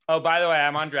Oh, by the way,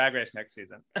 I'm on Drag Race next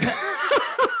season.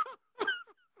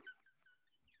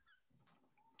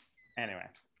 Anyway,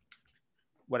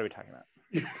 what are we talking about?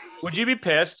 Would you be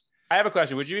pissed? I have a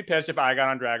question. Would you be pissed if I got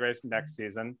on Drag Race next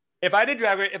season? If I did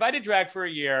drag for a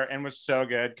year and was so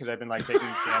good because I've been like taking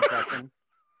dance lessons,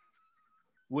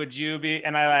 would you be?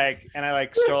 And I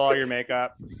stole all your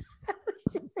makeup.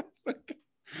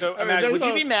 So imagine, would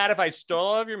you be mad if I stole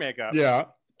all of your makeup? Yeah.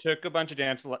 Took a bunch of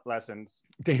dance lessons.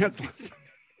 Dance lessons.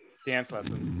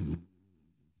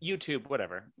 YouTube,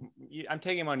 whatever. I'm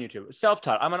taking them on YouTube.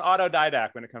 Self-taught. I'm an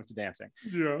autodidact when it comes to dancing.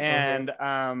 Yeah.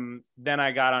 And then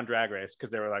I got on Drag Race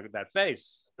because they were like, that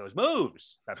face, those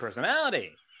moves, that personality,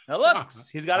 the looks.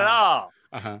 He's got it all.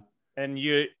 And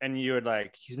you would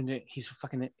like, he's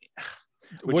fucking.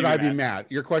 Would I be mad?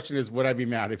 Your question is, would I be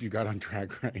mad if you got on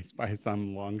Drag Race by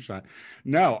some long shot?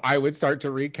 No, I would start to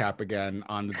recap again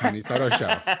on the Tony Soto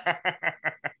show.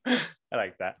 I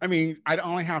like that. I mean, I'd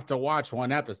only have to watch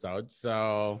one episode,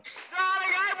 so.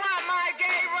 Darling, I want my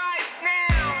gay rights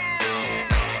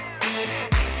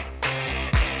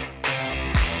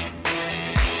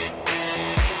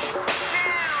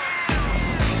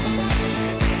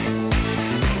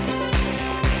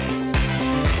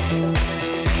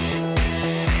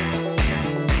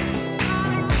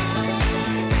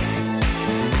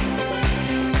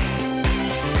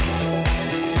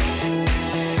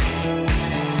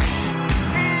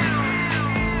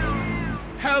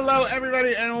Hello,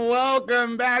 everybody, and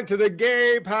welcome back to the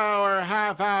Gay Power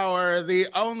Half Hour, the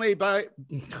only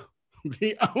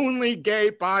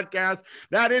gay podcast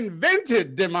that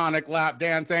invented demonic lap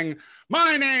dancing.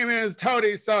 My name is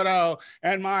Tony Soto,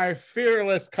 and my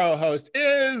fearless co-host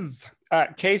is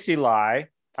Casey Lai.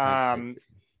 Casey.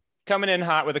 Coming in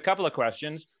hot with a couple of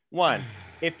questions. One,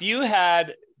 if you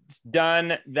had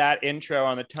done that intro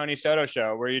on the Tony Soto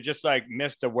show where you just like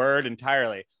missed a word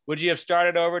entirely, would you have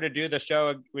started over to do the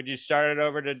show? Would you start it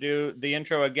over to do the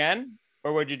intro again,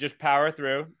 or would you just power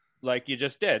through like you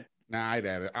just did? Nah, I'd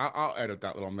edit. I'll edit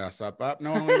that little mess up.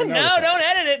 No one will even No, notice it. don't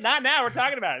edit it. Not now. We're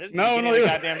talking about it. This is the beginning of the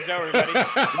goddamn show, everybody.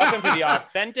 Welcome to the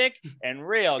authentic and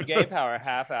real Gay Power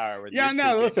Half Hour. With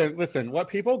Listen. What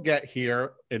people get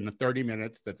here in the 30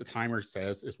 minutes that the timer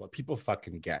says is what people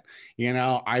fucking get. You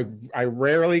know, I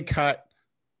rarely cut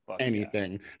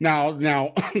anything. Yeah.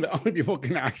 Now, the only people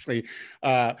can actually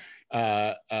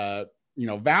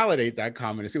validate that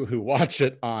comment is people who watch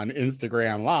it on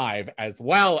Instagram Live, as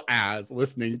well as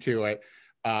listening to it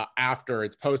after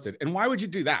it's posted. And why would you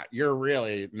do that? You're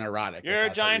really neurotic. You're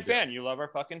a giant fan. You love our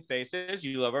fucking faces.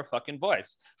 You love our fucking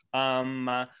voice.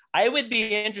 I would be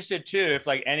interested too if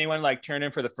like anyone like turned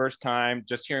in for the first time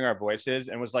just hearing our voices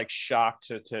and was like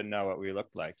shocked to know what we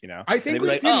looked like, you know. I think we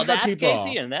like, oh, that's people.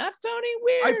 Casey and that's Tony.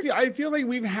 Weird. I feel like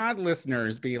we've had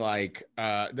listeners be like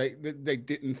they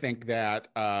didn't think that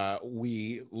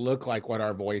we look like what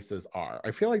our voices are.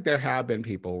 I feel like there have been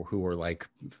people who were like,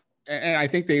 and I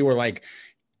think they were like,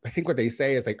 I think what they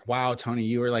say is like, wow, Tony,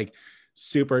 you were like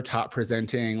super top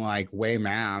presenting, like way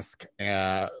mask,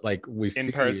 like we in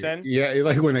see person. Yeah,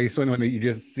 like when you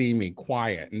just see me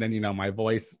quiet, and then my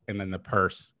voice, and then the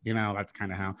purse, that's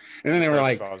kind of how. And then they were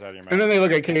like, and then they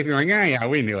look at Casey and like, yeah,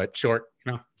 we knew it, short,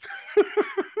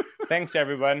 Thanks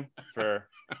everyone for.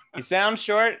 He sounds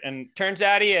short, and turns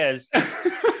out he is.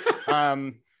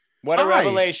 What a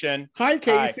revelation! Hi,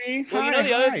 Casey. Well,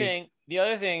 the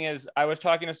other thing is I was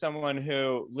talking to someone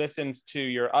who listens to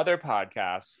your other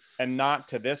podcasts and not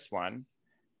to this one.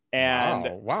 And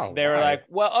they were like,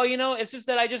 well, it's just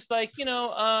that I just like,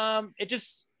 it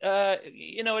just,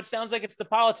 it sounds like it's the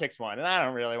politics one. And I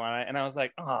don't really want to. And I was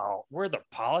like, oh, we're the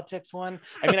politics one.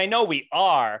 I mean, I know we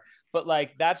are, but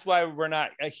like, that's why we're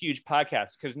not a huge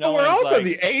podcast. Cause we're also like,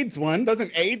 the AIDS one.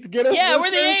 Doesn't AIDS get us? Yeah,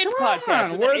 listeners? We're the AIDS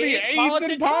podcast. We're the AIDS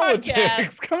and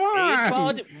politics. Come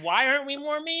on. Why aren't we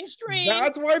more mainstream?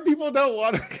 That's why people don't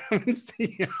want to come and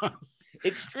see us.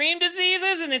 Extreme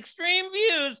diseases and extreme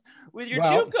views with your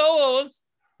two co-hosts.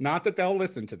 Not that they'll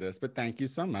listen to this, but thank you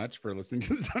so much for listening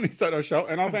to the Tony Soto show.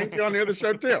 And I'll thank you on the other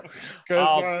show too.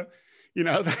 Because,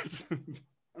 that's...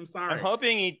 I'm sorry.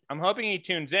 I'm hoping he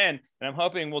tunes in, and I'm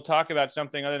hoping we'll talk about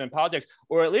something other than politics,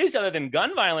 or at least other than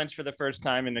gun violence for the first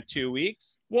time in the 2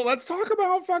 weeks. Well, let's talk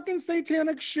about fucking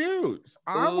satanic shoes.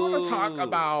 I want to talk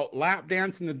about lap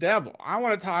dancing the devil. I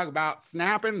want to talk about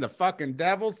snapping the fucking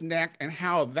devil's neck and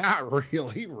how that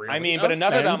really I mean, but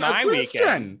enough about my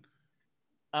weekend.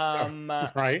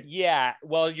 Right? Yeah.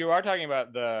 Well, you are talking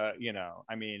about the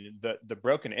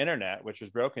broken internet, which was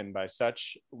broken by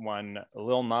such one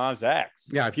Lil Nas X.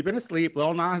 Yeah. If you've been asleep,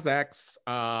 Lil Nas X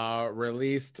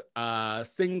released a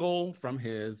single from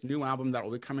his new album that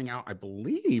will be coming out, I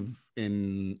believe,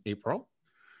 in April.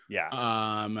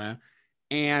 Yeah.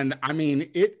 And I mean,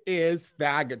 it is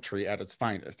faggotry at its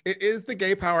finest. It is the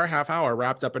gay power half hour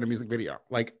wrapped up in a music video.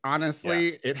 Like,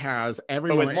 honestly, it has every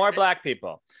but with more black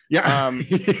people. Yeah.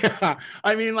 Yeah.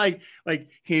 I mean, like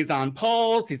he's on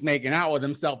poles, he's making out with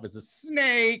himself as a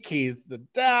snake, he's the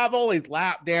devil, he's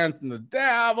lap dancing the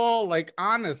devil. Like,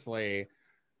 honestly.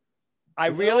 I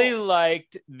really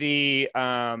liked the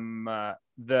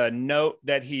note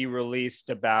that he released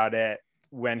about it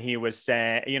when he was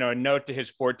saying, you know, a note to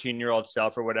his 14-year-old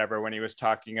self or whatever, when he was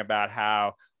talking about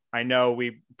how, I know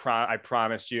I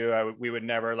promised you we would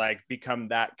never like become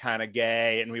that kind of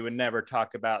gay, and we would never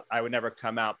talk about, I would never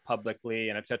come out publicly,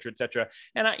 and et cetera, et cetera.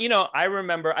 And I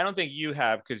remember, I don't think you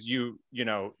have, because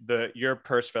your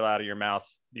purse fell out of your mouth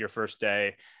your first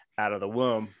day out of the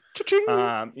womb.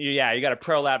 Yeah, you got a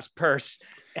prolapse purse.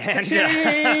 And and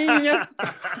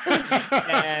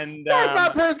where's my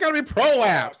purse gotta be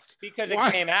prolapsed? Because it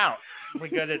came out.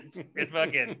 Because it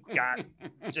fucking got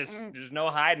there's no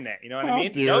hiding it. You know what I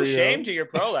mean? No shame to your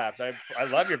prolapse. I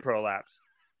love your prolapse.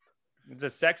 It's a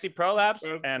sexy prolapse,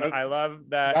 and I love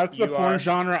that. That's the porn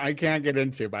genre I can't get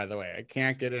into, by the way. I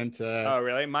can't get into. Oh,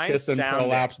 really? Mine's kissing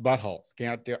prolapse buttholes.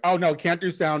 Can't do. Oh no, can't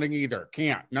do sounding either.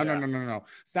 Can't. No.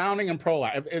 Sounding and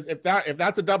prolapse. If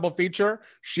that's a double feature,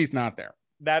 she's not there.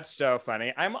 That's so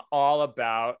funny. I'm all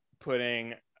about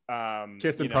putting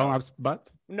kissing prolapse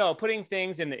butts. No, putting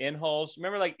things in the in holes.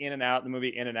 Remember, like In and Out, the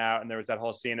movie In and Out, and there was that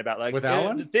whole scene about like with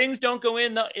Ellen? The things don't go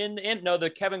in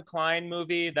the Kevin Kline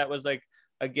movie that was like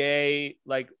a gay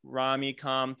like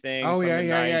rom-com thing. Oh yeah.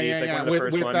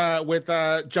 Like with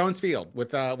Jones Field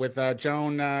with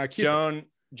Joan Cusack.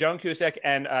 Joan Cusack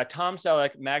and Tom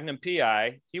Selleck, Magnum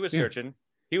PI. He was searching.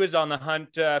 He was on the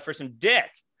hunt for some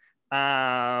dick.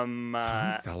 Tom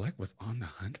Selleck was on the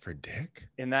hunt for dick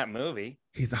in that movie.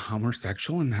 He's a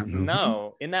homosexual in that movie.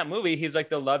 No, in that movie, he's like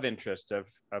the love interest of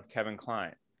Kevin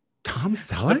Kline. Tom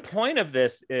Selleck. The point of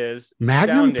this is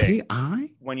Magnum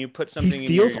PI. When you put something, he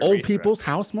steals old people's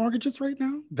house mortgages right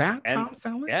now. Tom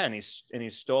Selleck. Yeah, and he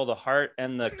stole the heart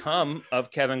and the cum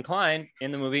of Kevin Kline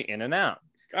in the movie In and Out.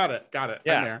 Got it.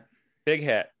 Yeah, there. Big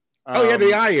hit. Oh yeah,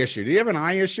 the eye issue. Do you have an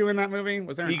eye issue in that movie?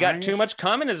 Was there? He got too much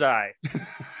cum in his eye.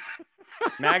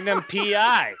 Magnum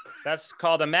PI. That's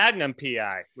called a Magnum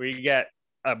PI, where you get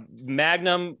a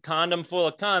Magnum condom full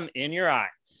of cum in your eye.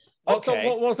 Okay.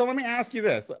 So let me ask you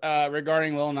this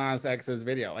regarding Lil Nas X's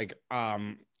video. Like,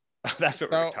 that's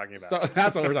what we're talking about. So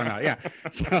that's what we're talking about. Yeah.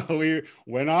 So we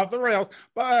went off the rails,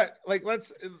 but like,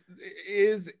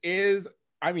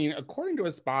 I mean, according to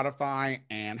a Spotify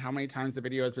and how many times the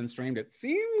video has been streamed, it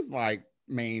seems like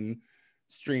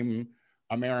mainstream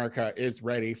America is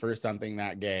ready for something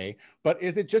that gay. But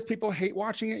is it just people hate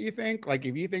watching it, you think? Like,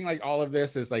 if you think like all of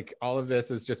this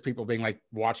is just people being like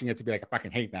watching it to be like, I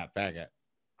fucking hate that faggot.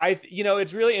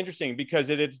 It's really interesting because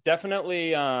it's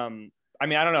definitely I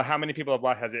mean, I don't know how many people have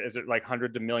watched. Is it like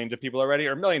hundreds of millions of people already,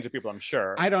 or millions of people? I'm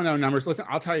sure. I don't know numbers. Listen,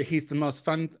 I'll tell you, he's the most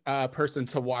fun person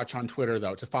to watch on Twitter,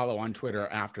 though, to follow on Twitter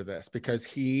after this, because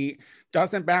he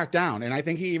doesn't back down. And I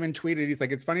think he even tweeted, he's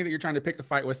like, it's funny that you're trying to pick a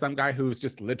fight with some guy who's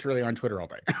just literally on Twitter all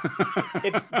day.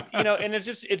 And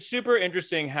it's super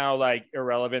interesting how like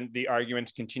irrelevant the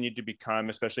arguments continue to become,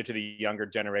 especially to the younger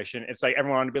generation. It's like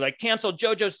everyone would be like, cancel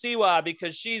JoJo Siwa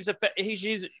because she's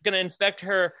going to infect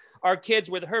our kids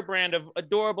with her brand of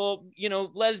adorable,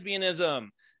 lesbianism.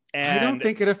 And I don't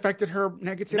think it affected her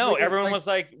negatively. No, everyone was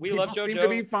like, we love JoJo. Seem to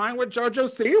be fine with JoJo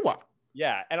Siwa.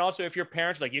 Yeah. And also, if your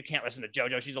parents are like, you can't listen to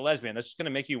JoJo, she's a lesbian, that's just going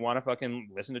to make you want to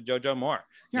fucking listen to JoJo more.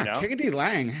 Yeah. Katie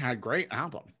Lang had great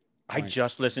albums. I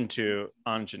just listened to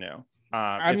Ingenue.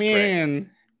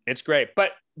 It's great.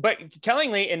 But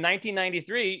tellingly, in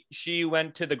 1993, she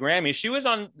went to the Grammys. She was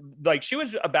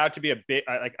about to be a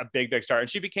big star, and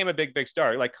she became a big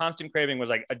star. Like Constant Craving was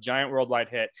like a giant worldwide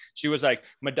hit. She was like,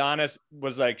 Madonna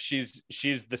was like, she's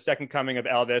the second coming of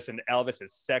Elvis, and Elvis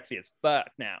is sexy as fuck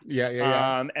now.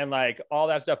 Yeah. And like all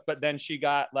that stuff. But then she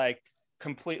got like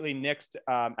completely nixed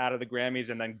out of the Grammys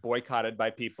and then boycotted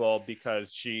by people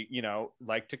because she,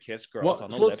 liked to kiss girls on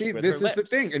the lips. See, this is the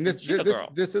thing, and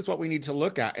this is what we need to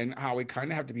look at, and how we kind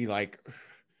of have to be like,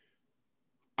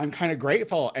 I'm kind of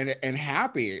grateful and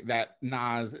happy that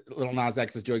Lil Nas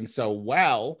X is doing so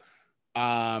well,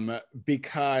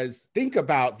 because think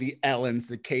about the Ellens,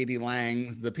 the Katie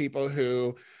Langs, the people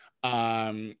who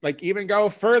even go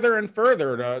further and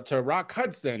further to Rock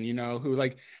Hudson, who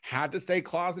like had to stay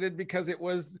closeted because it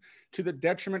was to the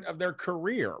detriment of their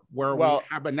career.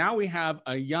 But now we have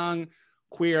a young,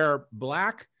 queer,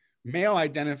 Black, male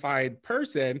identified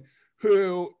person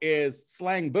who is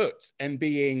slaying boots and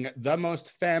being the most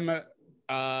femme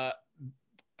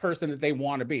person that they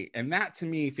want to be. And that to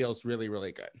me feels really,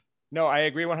 really good. No, I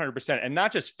agree 100%. And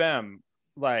not just femme,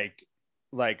 like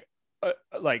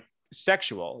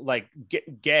sexual, like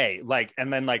gay, like,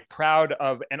 and then like proud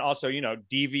of, and also, you know,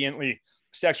 deviantly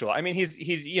sexual. I mean,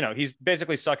 he's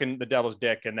basically sucking the devil's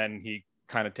dick, and then he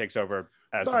kind of takes over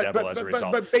as the devil as a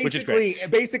result. But basically,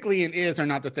 it is or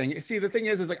not the thing. See, the thing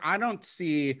is like I don't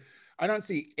see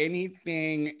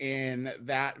anything in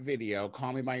that video,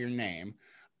 Call Me by Your Name,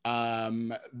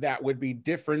 that would be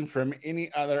different from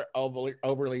any other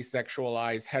overly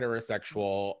sexualized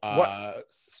heterosexual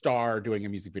star doing a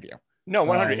music video. No,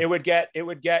 100. It would get,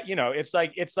 you know, it's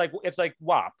like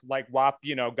WAP. Like WAP,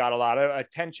 you know, got a lot of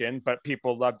attention, but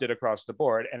people loved it across the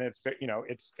board. And it's, you know,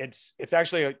 it's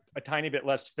actually a tiny bit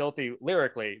less filthy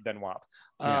lyrically than WAP.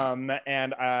 Yeah. I mean,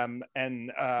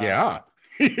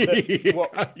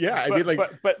 like,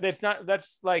 but it's not,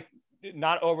 that's like,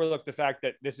 not overlook the fact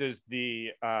that this is the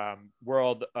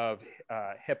world of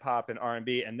hip hop and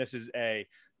R&B, and this is a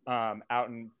out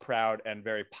and proud and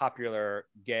very popular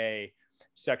gay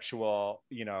sexual,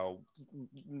 you know,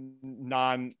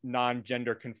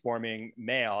 non-gender conforming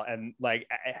male, and like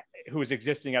who is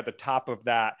existing at the top of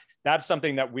that. That's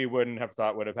something that we wouldn't have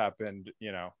thought would have happened,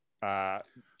 you know, 10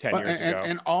 years ago.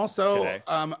 And also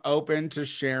open to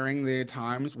sharing the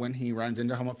times when he runs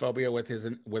into homophobia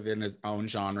within his own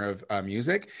genre of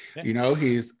music. Yeah. You know,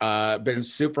 he's been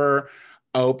super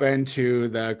open to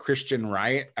the Christian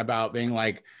right about being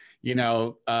like, you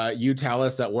know, you tell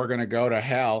us that we're going to go to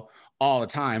hell all the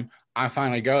time. I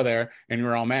finally go there and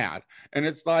we're all mad. And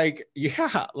it's like,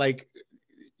 yeah, like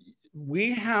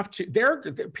we have to,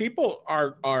 people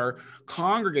are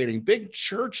congregating, big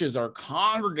churches are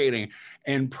congregating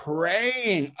and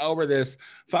praying over this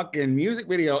fucking music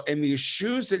video and these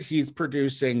shoes that he's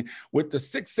producing with the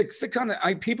 666 on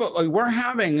it. People, like, we're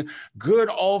having good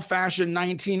old-fashioned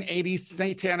 1980s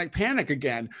satanic panic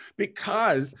again,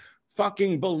 because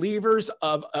fucking believers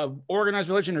of organized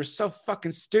religion are so fucking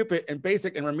stupid and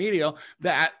basic and remedial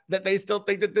that they still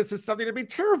think that this is something to be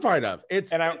terrified of.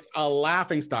 It's a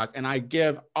laughing stock, and I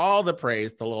give all the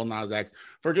praise to Lil Nas X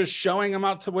for just showing them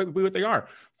out to be what they are.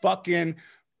 Fucking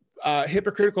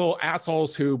hypocritical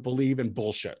assholes who believe in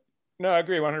bullshit. No, I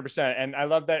agree 100%. And I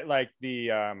love that, like,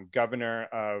 the governor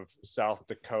of South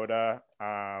Dakota,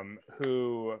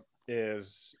 who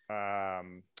is,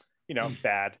 you know,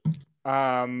 bad.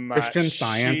 Christian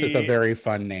Science is a very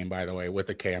fun name, by the way, with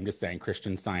a K. I'm just saying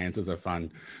Christian Science is a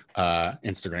fun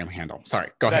Instagram handle. Sorry,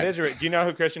 go ahead. Do you know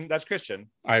who Christian? That's Christian.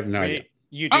 I have no idea.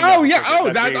 You do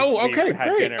okay,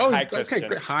 great. Okay,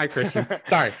 great. Hi, Christian.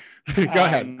 Sorry. Go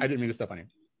ahead. I didn't mean to step on you.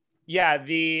 Yeah,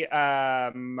 the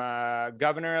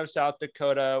governor of South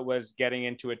Dakota was getting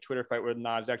into a Twitter fight with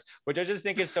Nas X, which I just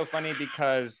think is so funny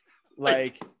because,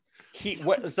 like, she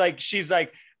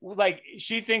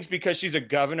thinks because she's a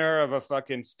governor of a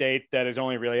fucking state that is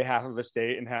only really half of a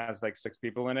state and has like 6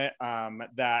 people in it,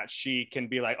 that she can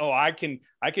be like, oh, I can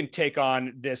take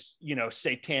on this, you know,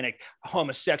 satanic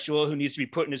homosexual who needs to be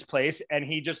put in his place. And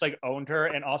he just like owned her.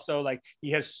 And also, like, he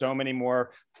has so many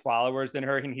more followers than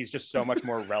her, and he's just so much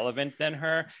more relevant than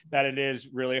her that it is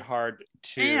really hard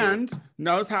to, and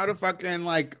knows how to fucking,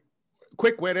 like,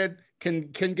 quick-witted,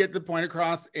 can get the point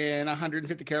across in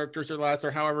 150 characters or less, or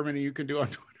however many you can do on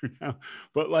Twitter now.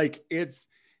 But like, it's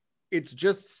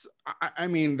just, I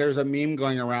mean, there's a meme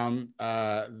going around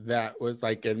that was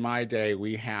like, in my day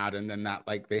we had, and then that,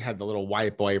 like, they had the little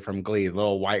white boy from Glee, the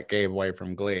little white gay boy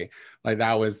from Glee. Like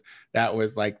that was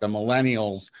like the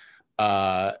millennials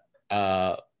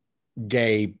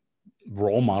gay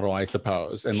role model, I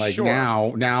suppose. And like,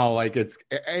 sure. now like it's,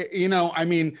 you know, I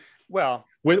mean, well,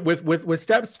 with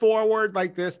steps forward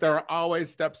like this, there are always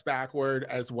steps backward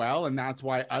as well, and that's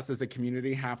why us as a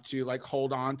community have to, like,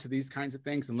 hold on to these kinds of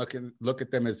things and look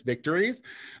at them as victories.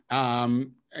 Go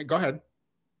ahead.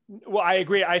 Well, I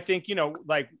agree. I think, you know,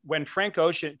 like when Frank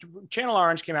Ocean, Channel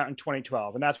Orange came out in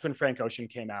 2012, and that's when Frank Ocean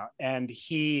came out, and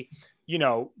he, you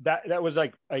know, that was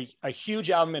like a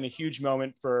huge album and a huge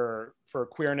moment for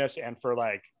queerness and for,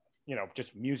 like, you know,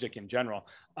 just music in general.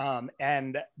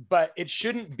 But it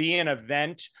shouldn't be an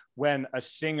event when a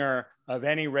singer of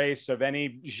any race, of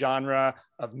any genre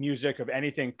of music, of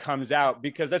anything comes out,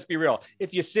 because let's be real,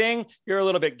 if you sing, you're a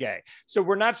little bit gay. So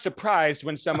we're not surprised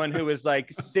when someone who is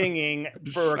like singing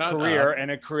for a career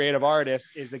and a creative artist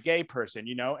is a gay person,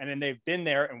 you know, and then they've been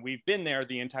there and we've been there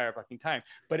the entire fucking time.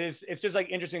 But it's just like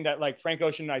interesting that, like, Frank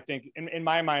Ocean, I think in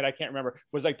my mind, I can't remember,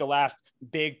 was like the last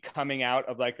big coming out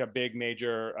of like a big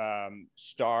major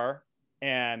star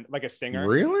and like a singer.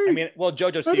 Really? I mean, well,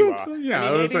 Jojo Siwa. Yeah,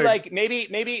 I mean,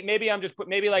 maybe I'm just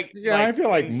Yeah, I feel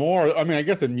like more. I mean, I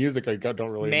guess in music, I don't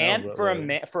really know.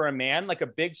 For a man, like a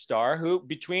big star who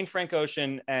between Frank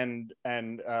Ocean and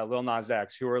Lil Nas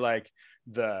X, who are like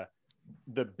the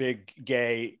big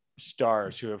gay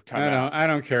stars who have come out. I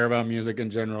don't care about music in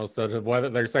general, so whether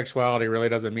their sexuality really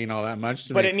doesn't mean all that much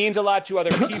to me. But it means a lot to other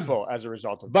people as a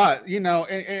result of that. But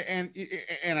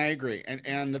and I agree.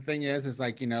 And the thing is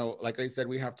like, like I said,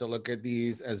 we have to look at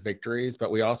these as victories, but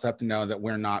we also have to know that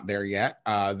we're not there yet.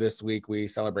 This week we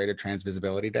celebrated Trans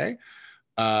Visibility Day.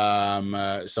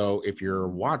 So if you're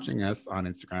watching us on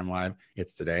Instagram Live,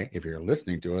 it's today. If you're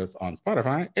listening to us on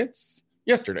Spotify, it's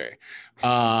yesterday.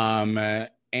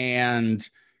 And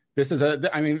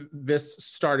this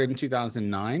started in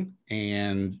 2009,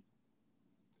 and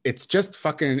it's just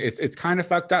fucking, it's kind of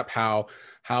fucked up how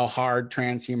hard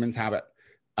trans humans have it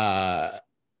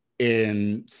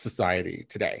in society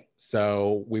today.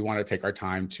 So we want to take our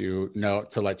time to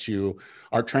let you,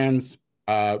 our trans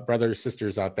brothers,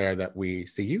 sisters out there, that we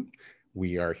see you,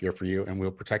 we are here for you, and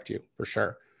we'll protect you for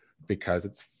sure, because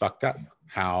it's fucked up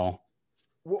how.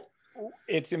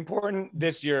 It's important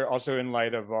this year also in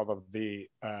light of all of the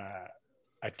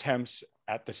attempts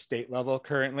at the state level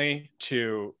currently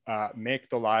to make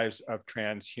the lives of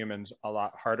trans humans a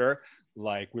lot harder.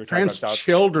 Like we were talking about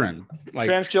children,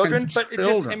 trans children, but it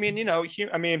just,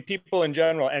 I mean, people in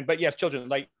general, but yes, children.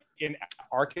 Like in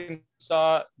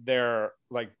Arkansas, they're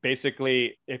like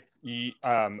basically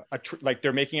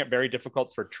they're making it very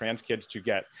difficult for trans kids to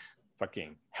get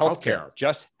fucking healthcare,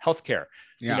 just healthcare.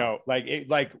 Yeah.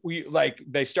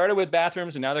 They started with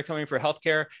bathrooms and now they're coming for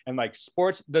healthcare, and like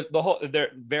sports. The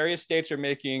various states are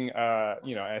making.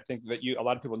 I think that a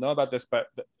lot of people know about this, but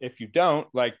if you don't,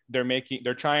 like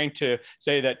they're trying to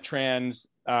say that trans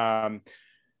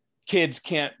kids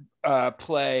can't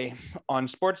play on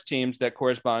sports teams that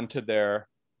correspond to their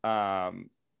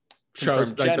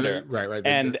shows gender. Right.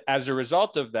 And as a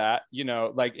result of that,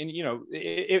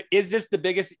 is this the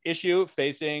biggest issue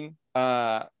facing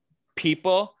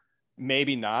people?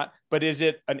 Maybe not, but is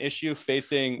it an issue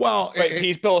facing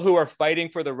people who are fighting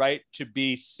for the right to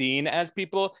be seen as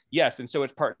people? Yes. And so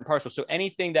it's part and parcel. So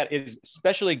anything that is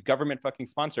especially government fucking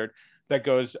sponsored that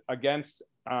goes against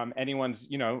anyone's,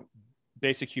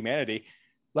 basic humanity.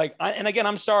 And again,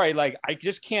 I'm sorry, I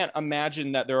just can't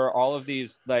imagine that there are all of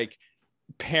these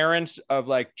parents of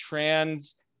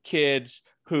trans kids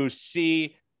who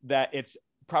see that it's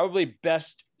probably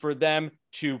best for them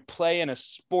to play in a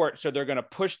sport, so they're going to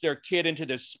push their kid into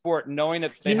this sport knowing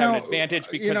that they have an advantage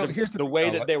because of the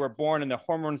way that they were born and the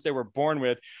hormones they were born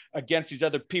with against these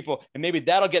other people, and maybe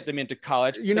that'll get them into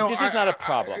college. This is not a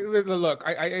problem. Look,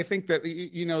 I think that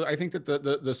I think that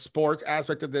the sports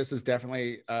aspect of this is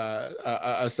definitely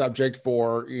a subject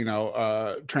for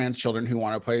trans children who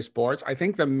want to play sports. I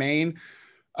think the main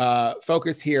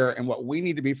focus here and what we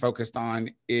need to be focused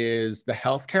on is the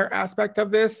healthcare aspect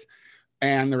of this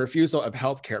and the refusal of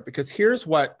healthcare, because here's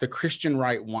what the Christian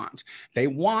right want. They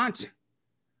want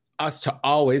us to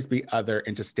always be other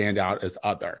and to stand out as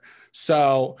other.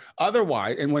 So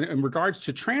otherwise, and when in regards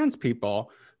to trans people,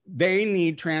 they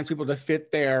need trans people to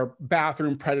fit their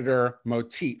bathroom predator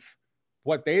motif.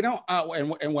 What they don't,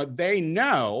 and what they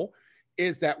know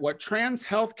is that what trans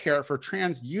healthcare for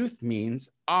trans youth means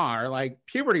are like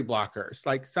puberty blockers,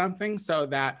 like something so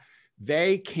that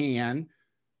they can,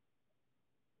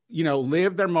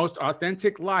 live their most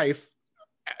authentic life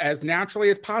as naturally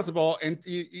as possible. And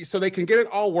so they can get it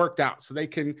all worked out. So they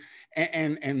can,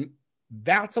 and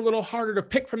that's a little harder to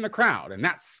pick from the crowd. And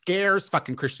that scares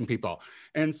fucking Christian people.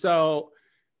 And so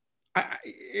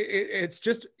it's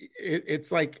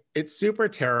super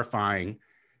terrifying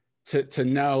to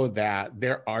know that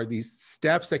there are these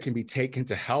steps that can be taken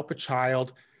to help a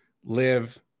child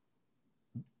live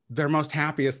their most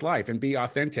happiest life and be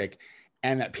authentic,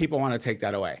 and that people want to take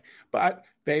that away. But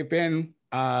they've been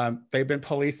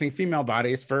policing female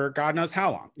bodies for God knows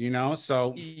how long,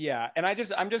 so. Yeah. And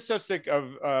I'm just so sick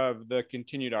of the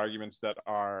continued arguments that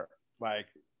are like,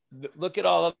 look at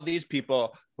all of these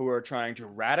people who are trying to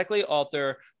radically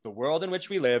alter the world in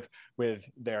which we live with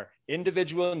their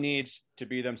individual needs to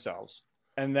be themselves.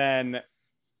 And then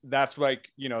that's the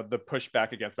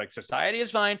pushback against society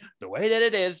is fine the way that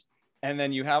it is. And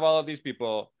then you have all of these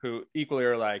people who equally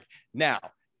are like, now,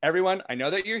 everyone, I know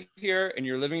that you're here and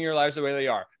you're living your lives the way they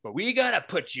are, but we got to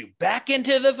put you back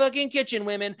into the fucking kitchen,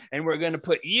 women. And we're going to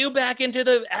put you back out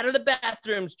of the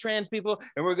bathrooms, trans people.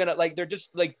 And we're going to they're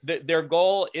just their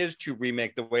goal is to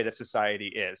remake the way that society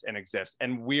is and exists.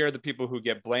 And we are the people who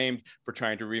get blamed for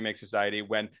trying to remake society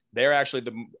when they're actually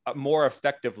the more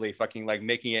effectively fucking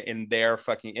making it in their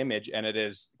fucking image. And it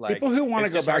is people who want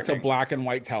to go back to black and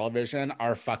white television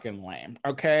are fucking lame.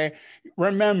 Okay.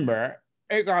 Remember,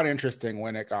 it got interesting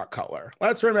when it got color.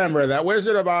 Let's remember that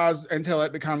Wizard of Oz, until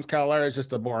it becomes color, is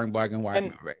just a boring black and white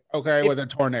movie. Okay, with a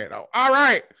tornado. All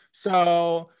right.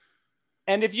 So,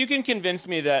 and if you can convince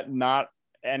me that not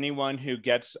anyone who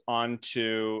gets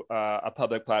onto a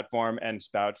public platform and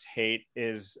spouts hate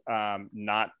is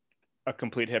not a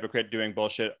complete hypocrite doing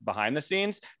bullshit behind the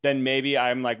scenes, then maybe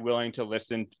I'm willing to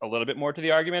listen a little bit more to the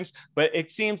arguments. But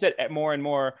it seems that more and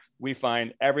more we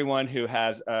find everyone who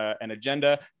has an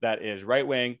agenda that is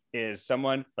right-wing is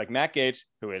someone like Matt Gaetz,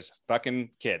 who is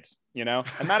fucking kids,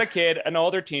 I'm not a kid, an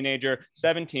older teenager,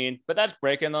 17, but that's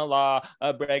breaking the law,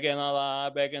 breaking the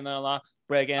law, breaking the law,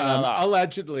 breaking the law.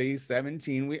 Allegedly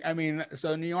 17.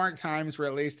 So New York Times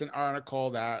released an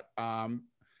article that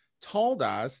told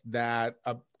us that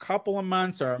a couple of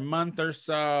months or a month or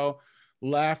so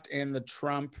left in the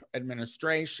Trump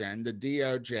administration, the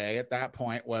DOJ at that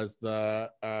point was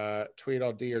the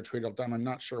Tweedledee or Tweedledum. I'm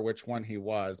not sure which one he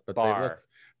was, but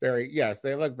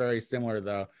they look very similar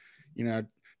though.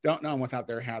 Don't know them without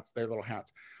their little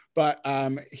hats. But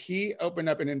he opened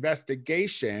up an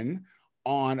investigation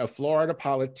on a Florida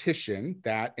politician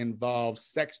that involves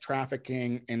sex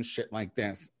trafficking and shit like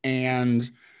this. And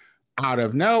out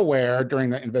of nowhere during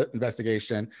the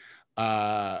investigation,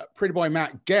 pretty boy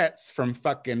Matt Gaetz from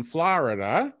fucking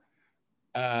Florida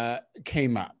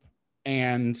came up.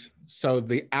 And so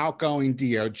the outgoing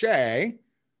DOJ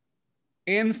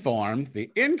informed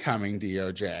the incoming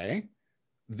DOJ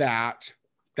that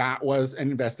was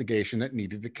an investigation that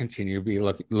needed to continue to be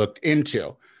looked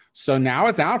into. So now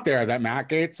it's out there that Matt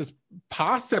Gaetz is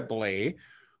possibly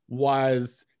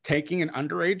was taking an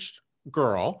underage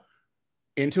girl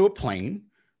into a plane,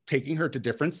 taking her to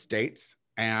different states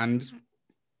and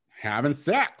having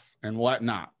sex and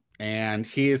whatnot. And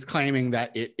he is claiming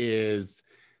that it is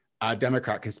a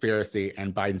Democrat conspiracy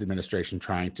and Biden's administration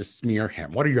trying to smear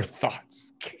him. What are your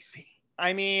thoughts, Casey?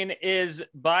 Is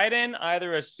Biden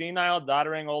either a senile,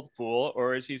 doddering old fool,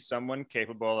 or is he someone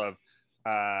capable of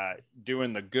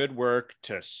doing the good work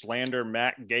to slander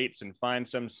Matt Gaetz and find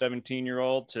some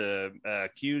 17-year-old to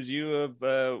accuse you of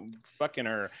fucking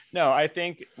her? No,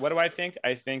 what do I think?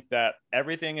 I think that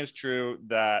everything is true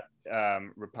that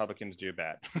Republicans do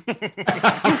bad.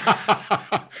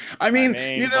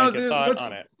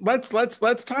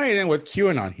 Let's tie it in with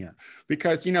QAnon here,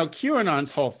 because QAnon's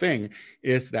whole thing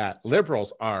is that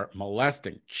liberals are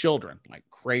molesting children like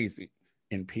crazy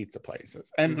in pizza places,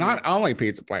 and not only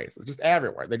pizza places, just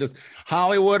everywhere. They just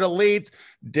Hollywood elites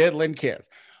diddling kids,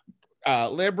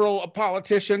 liberal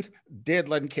politicians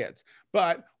diddling kids.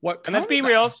 But and let's be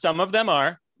real, some of them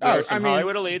are. There are some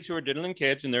Hollywood elites who are diddling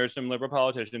kids, and there are some liberal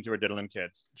politicians who are diddling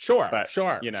kids. Sure.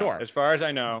 As far as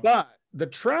I know. But the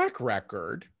track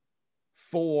record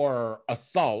for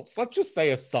assaults, let's just say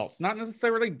assaults, not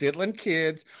necessarily diddling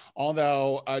kids,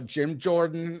 although Jim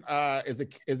Jordan is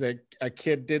a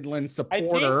kid diddling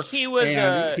supporter. I think he was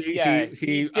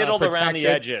he diddled around the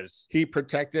edges. He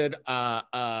protected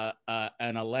an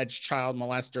alleged child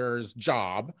molester's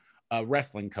job, a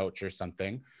wrestling coach or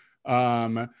something.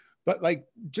 But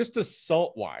just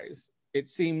assault wise, it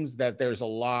seems that there's a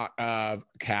lot of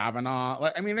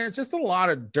Kavanaugh. There's just a lot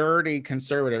of dirty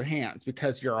conservative hands,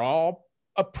 because you're all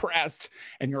oppressed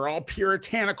and you're all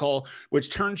puritanical,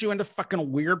 which turns you into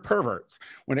fucking weird perverts.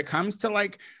 When it comes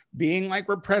to being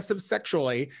repressive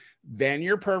sexually, then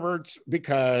you're perverts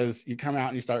because you come out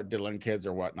and you start diddling kids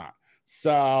or whatnot.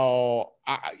 So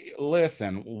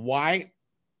listen, white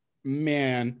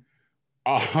men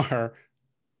are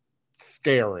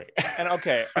scary. And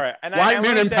okay, all right. And white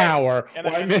men in power,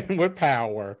 white men with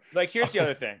power. Here's the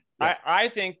other thing. Yeah. I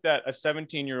think that a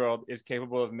 17-year-old is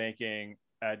capable of making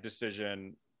a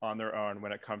decision on their own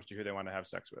when it comes to who they want to have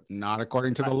sex with. Not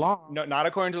according to the law. No, not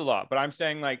according to the law. But I'm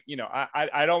saying I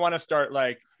don't want to start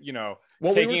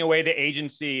taking away the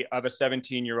agency of a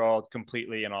 17-year-old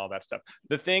completely and all that stuff.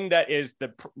 The thing that is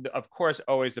of course,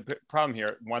 always the problem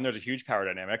here, one, there's a huge power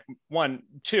dynamic. One,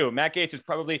 two, Matt Gaetz is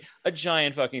probably a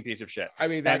giant fucking piece of shit.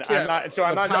 I'm not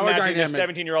imagining this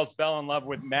 17-year-old fell in love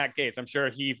with Matt Gaetz. I'm sure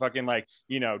he fucking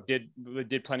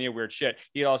did plenty of weird shit.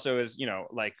 He also is,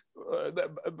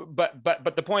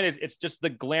 but the point is, it's just the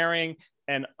glaring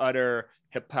and utter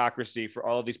hypocrisy for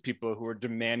all of these people who are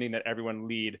demanding that everyone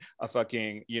lead a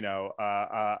fucking,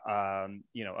 a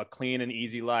clean and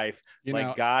easy life,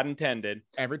 God intended.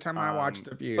 Every time I watch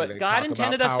The View, but God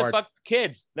intended us to fuck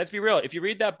kids. Let's be real. If you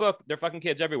read that book, they're fucking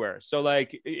kids everywhere. So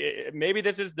like, maybe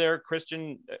this is their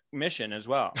Christian mission as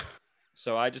well.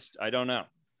 So I don't know.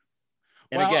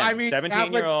 And well, again, I mean,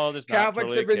 17-year-old is not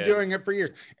Catholics totally have been doing it for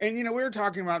years. And, we were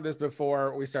talking about this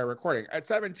before we started recording. At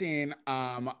 17,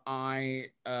 we're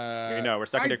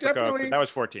sucking dick for coke. That was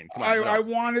 14. Come on, I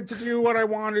wanted to do what I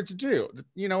wanted to do.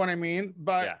 You know what I mean?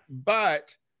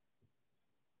 But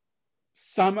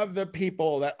some of the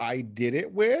people that I did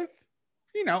it with,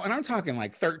 and I'm talking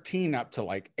like 13 up to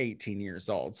like 18 years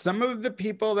old. Some of the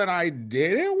people that I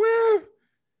did it with,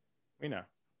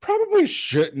 probably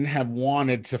shouldn't have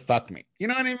wanted to fuck me. You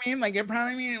know what I mean? Like, it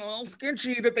probably made it a little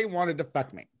sketchy that they wanted to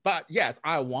fuck me. But yes,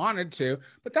 I wanted to,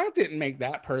 but that didn't make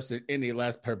that person any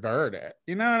less perverted.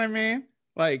 You know what I mean?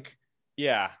 Like,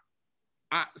 yeah.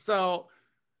 Go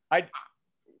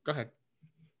ahead.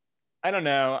 I don't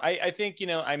know. I think,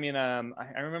 I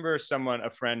remember a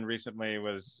friend recently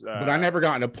was... but I never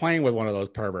got in a plane with one of those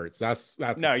perverts. That's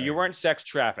no, you weren't sex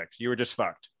trafficked. You were just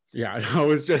fucked. Yeah, I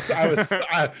was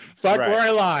fuck right. Where I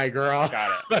lie, girl.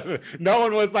 Got it. No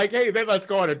one was like, hey, then let's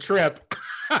go on a trip.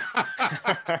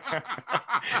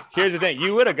 Here's the thing.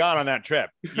 You would have gone on that trip.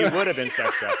 You would have been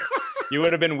sex trafficked. You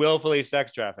would have been willfully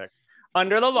sex trafficked.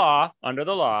 Under the law.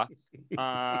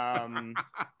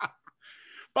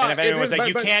 But and if anyone was like,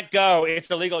 you can't go, it's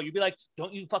illegal, you'd be like,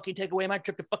 don't you fucking take away my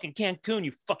trip to fucking Cancun,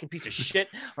 you fucking piece of shit.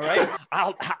 All right.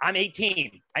 I'm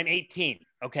 18.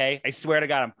 Okay. I swear to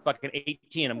God, I'm fucking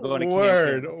 18. I'm going to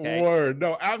Cancun. Okay? Word.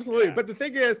 No, absolutely. Yeah. But the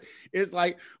thing is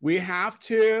like, we have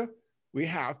to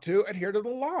adhere to the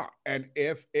law. And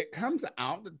if it comes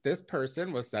out that this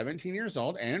person was 17 years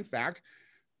old and in fact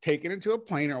taken into a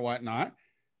plane or whatnot,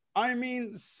 I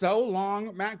mean, so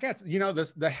long, Matt Gaetz.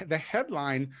 The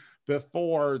headline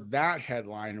before that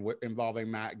headline involving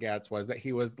Matt Gaetz was that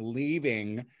he was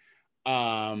leaving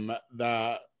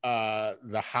the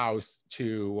house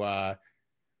to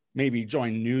maybe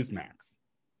join Newsmax.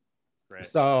 Right.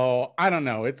 So I don't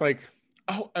know. It's like,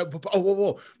 but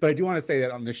I do want to say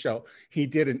that on this show, he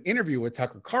did an interview with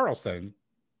Tucker Carlson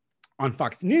on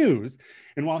Fox News.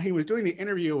 And while he was doing the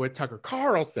interview with Tucker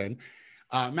Carlson,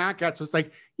 Matt Gaetz was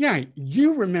like, yeah,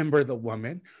 you remember the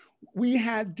woman. We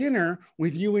had dinner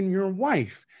with you and your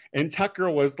wife. And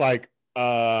Tucker was like,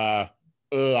 I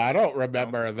don't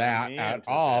remember that at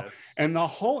all. And the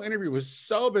whole interview was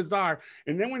so bizarre.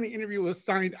 And then when the interview was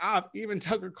signed off, even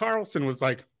Tucker Carlson was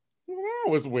like, well, that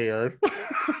was weird.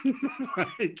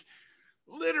 Like,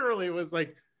 literally was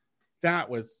like,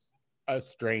 that was a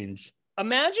strange.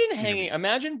 Imagine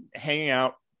hanging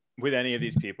out with any of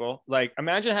these people. Like,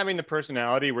 imagine having the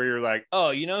personality where you're like,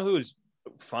 oh, you know who's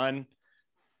fun?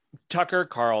 Tucker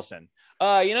Carlson.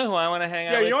 You know who I want to hang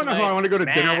out with? Yeah, you want to know who I want to go to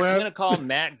dinner with? I'm going to call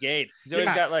Matt Gaetz. He's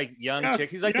always got like young chicks.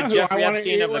 He's like the Jeffrey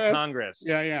Epstein of the Congress.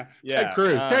 Yeah. Ted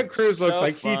Cruz. Ted Cruz looks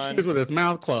like he chews with his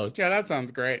mouth closed. Yeah, that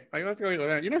sounds great. Like, let's go eat with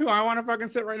that. You know who I want to fucking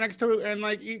sit right next to and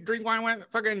like drink wine with?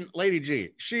 Fucking Lady G.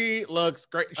 She looks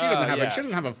great. She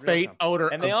doesn't have a faint odor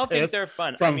and they all think they're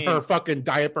fun from her fucking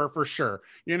diaper for sure.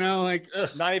 Like,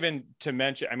 ugh. Not even to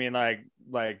mention,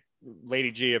 like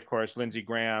Lady G, of course, Lindsey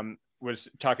Graham was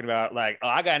talking about like, oh,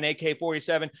 I got an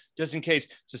AK-47 just in case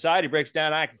society breaks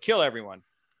down, I can kill everyone.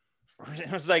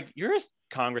 I was like, you're a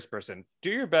congressperson.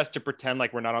 Do your best to pretend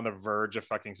like we're not on the verge of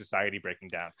fucking society breaking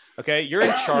down. Okay, you're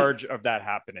in charge of that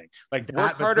happening. Like,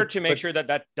 work harder to make sure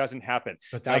that doesn't happen.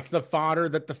 But that's the fodder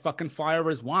that the fucking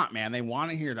flyovers want, man. They want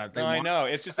to hear that. I know.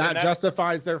 It's just that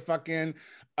justifies their fucking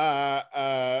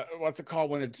what's it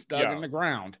called when it's dug in the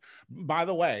ground. By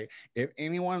the way, if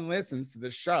anyone listens to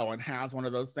the show and has one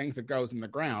of those things that goes in the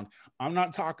ground, I'm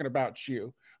not talking about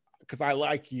you, because I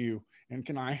like you, and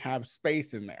can I have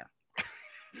space in there?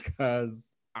 Because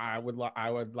I would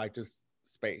like just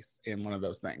space in one of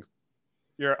those things.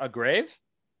 You're a grave?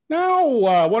 No,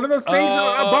 one of those things,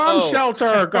 a bomb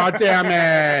shelter. God damn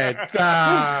it!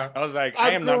 I was like,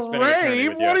 I am not spending eternity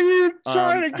with you. What are you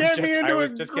trying to get me into a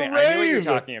grave? Kidding. I knew what you were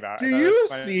talking about. Do you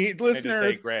see,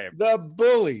 listeners, the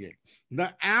bullying,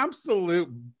 the absolute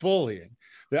bullying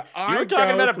that I were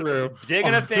talking about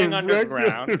digging a thing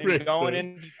underground and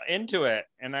going into it,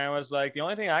 and I was like, the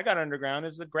only thing I got underground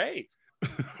is the grave.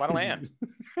 Plot of land.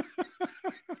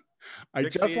 I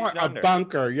just want a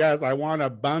bunker. Yes, I want a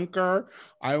bunker.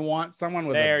 I want someone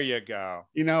with you go.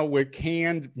 With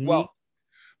canned meat,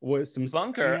 with some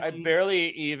bunker. I barely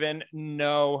even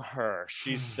know her.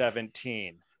 She's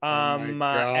 17. my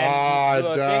God. And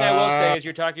the thing I will say is,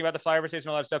 you're talking about the flyover and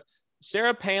all that stuff.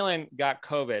 Sarah Palin got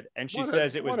COVID, and she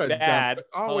says it was bad.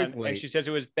 And she says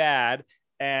it was bad,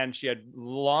 and she had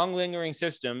long lingering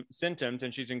symptoms,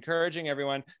 and she's encouraging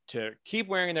everyone to keep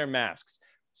wearing their masks.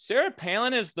 Sarah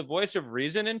Palin is the voice of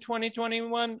reason in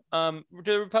 2021 to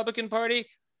the Republican Party.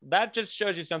 That just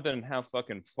shows you something, how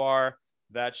fucking far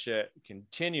that shit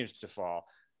continues to fall.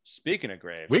 Speaking of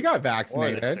graves, we got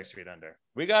vaccinated. 6 feet under.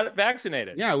 We got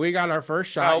vaccinated. Yeah, we got our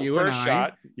first shot. You and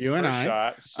I.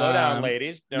 Shot. Slow down,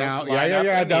 ladies. Now,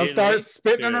 don't start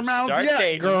spitting in our mouths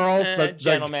yet, girls. But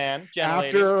gentlemen,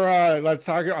 let's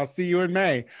talk. I'll see you in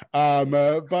May. I'll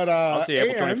see you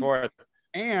April 24th.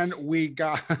 And we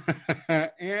got,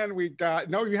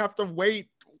 no, you have to wait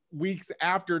weeks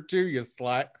after too, you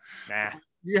slut. Nah.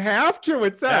 You have to.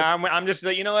 It says. I'm just.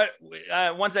 You know what?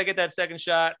 Once I get that second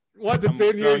shot, once it's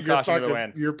in you, your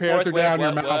pants are down,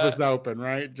 your mouth is open,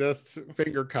 right? Just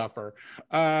finger cuffer.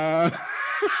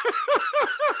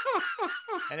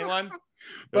 Anyone?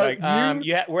 But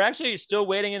like, we're actually still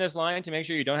waiting in this line to make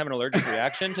sure you don't have an allergic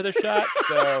reaction to the shot.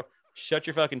 So shut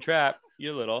your fucking trap,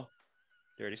 you little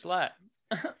dirty slut.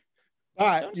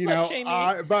 But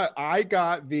but I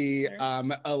got the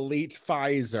elite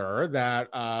Pfizer that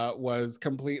was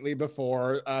completely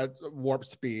before warp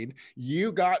speed.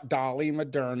 You got Dolly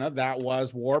Moderna that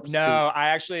was warp speed. No,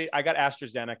 I got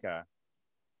AstraZeneca.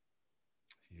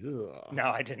 Ugh. No,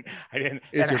 I didn't.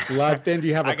 Is your blood thin? Do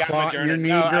you have a clot in your knee,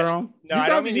 girl? You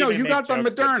got the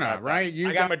Moderna, right?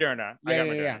 I got Moderna.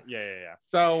 Yeah.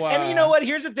 So, and you know what?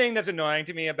 Here's the thing that's annoying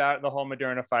to me about the whole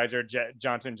Moderna, Pfizer,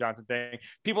 Johnson thing.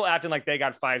 People acting like they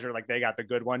got Pfizer, like they got the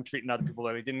good one, treating other people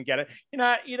that they didn't get it.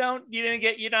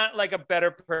 You're not like a better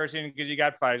person because you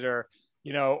got Pfizer.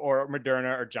 Or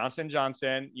Moderna or Johnson,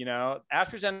 AstraZeneca.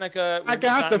 I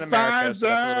got the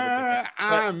Pfizer.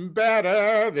 I'm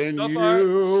better than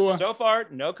you. So far,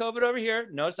 no COVID over here,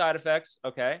 no side effects.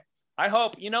 Okay. I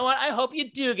hope, I hope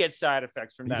you do get side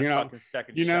effects from that fucking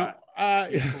second shot.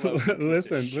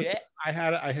 Listen, I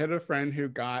had a friend who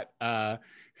got,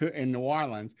 who in New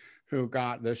Orleans, who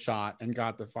got the shot and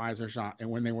got the Pfizer shot. And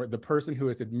when the person who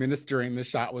was administering the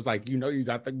shot was like, you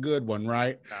got the good one,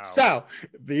 right? No. So,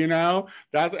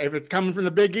 that's, if it's coming from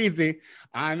the Big Easy,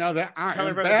 I know that I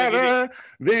am better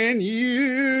than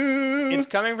you. It's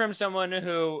coming from someone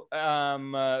who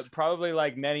probably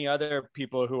like many other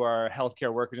people who are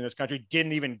healthcare workers in this country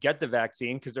didn't even get the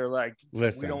vaccine because they're like,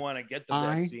 listen, we don't want to get the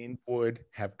vaccine. I would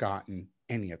have gotten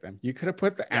any of them. You could have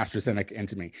put the AstraZeneca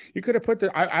into me. You could have put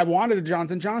I wanted the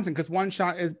Johnson because one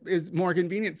shot is more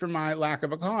convenient for my lack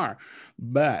of a car.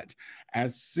 But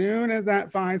as soon as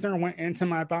that Pfizer went into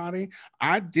my body,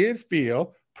 I did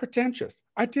feel pretentious.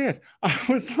 I did. I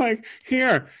was like,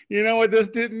 here, you know what this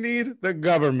didn't need? The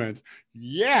government.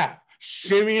 Yeah.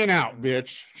 Shimmying out,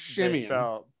 bitch. Shimmying. They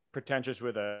spell pretentious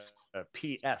with a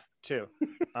PF too.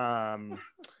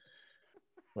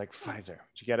 Like Pfizer.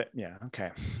 Did you get it? Yeah. Okay.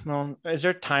 Well, is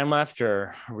there time left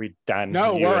or are we done?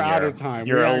 No, we're out of time.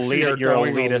 You're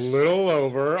elitist. A little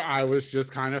over. I was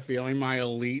just kind of feeling my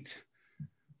elite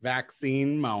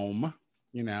vaccine mom,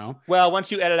 Well, once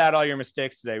you edit out all your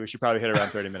mistakes today, we should probably hit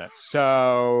around 30 minutes.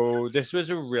 So this was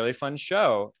a really fun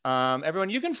show. Everyone,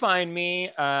 you can find me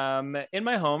in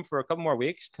my home for a couple more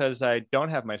weeks because I don't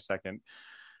have my second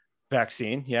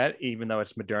vaccine yet, even though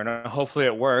it's Moderna. Hopefully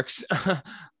it works.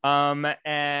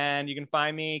 And you can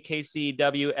find me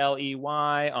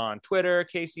KCWLEY on Twitter,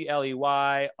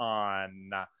 KCLEY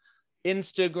on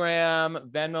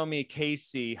Instagram, Venmo me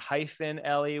Casey-LEY.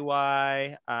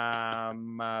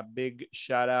 Big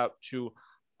shout out to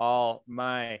all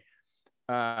my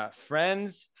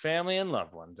friends, family, and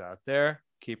loved ones out there.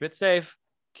 Keep it safe.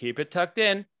 Keep it tucked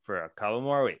in for a couple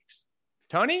more weeks.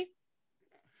 Tony?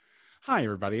 Hi,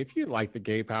 everybody. If you like the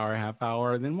Gay Power Half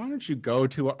Hour, then why don't you go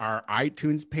to our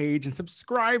iTunes page and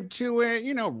subscribe to it?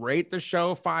 Rate the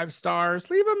show 5 stars.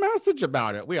 Leave a message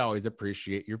about it. We always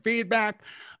appreciate your feedback.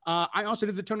 I also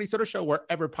do the Tony Soto Show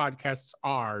wherever podcasts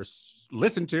are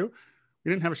listened to.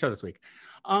 We didn't have a show this week.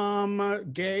 No.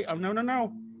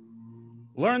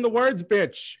 Learn the Words,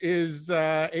 bitch, is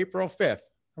April 5th.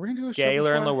 Are we gonna do a show Gay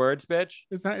Learn the Words, bitch?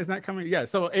 Is that coming? Yeah.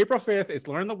 So April 5th is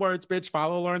Learn the Words, bitch.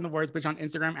 Follow Learn the Words, bitch on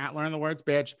Instagram at Learn the Words,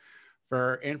 bitch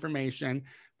for information.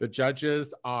 The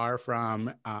judges are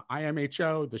from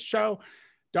IMHO, the show,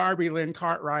 Darby Lynn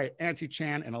Cartwright, Auntie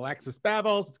Chan, and Alexis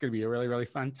Bevels. It's gonna be a really, really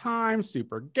fun time.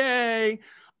 Super gay.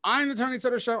 I'm the Tony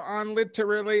Soto Show on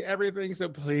literally everything. So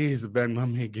please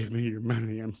Venmo me, give me your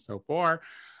money. I'm so poor.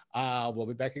 We'll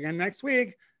be back again next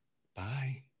week.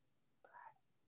 Bye.